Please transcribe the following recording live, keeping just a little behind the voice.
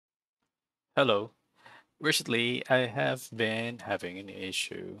Hello. Recently, I have been having an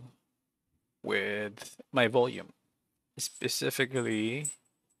issue with my volume, specifically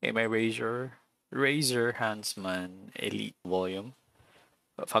in my Razer Huntsman Elite volume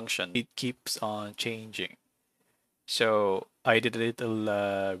function. It keeps on changing. So I did a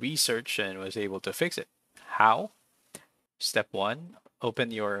little research and was able to fix it. How? Step one,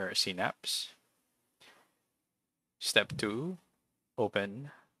 open your Synapse. Step two,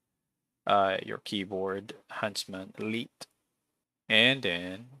 open your keyboard Huntsman Elite. And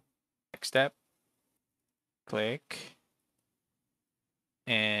then next step, click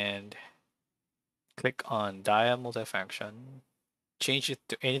and click on dial multifunction. Change it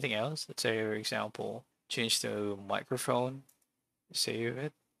to anything else. Let's say, for example, change to microphone, save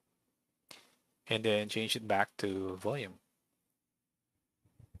it, and then change it back to volume.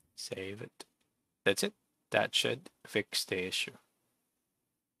 Save it. That's it. That should fix the issue.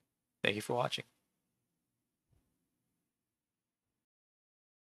 Thank you for watching.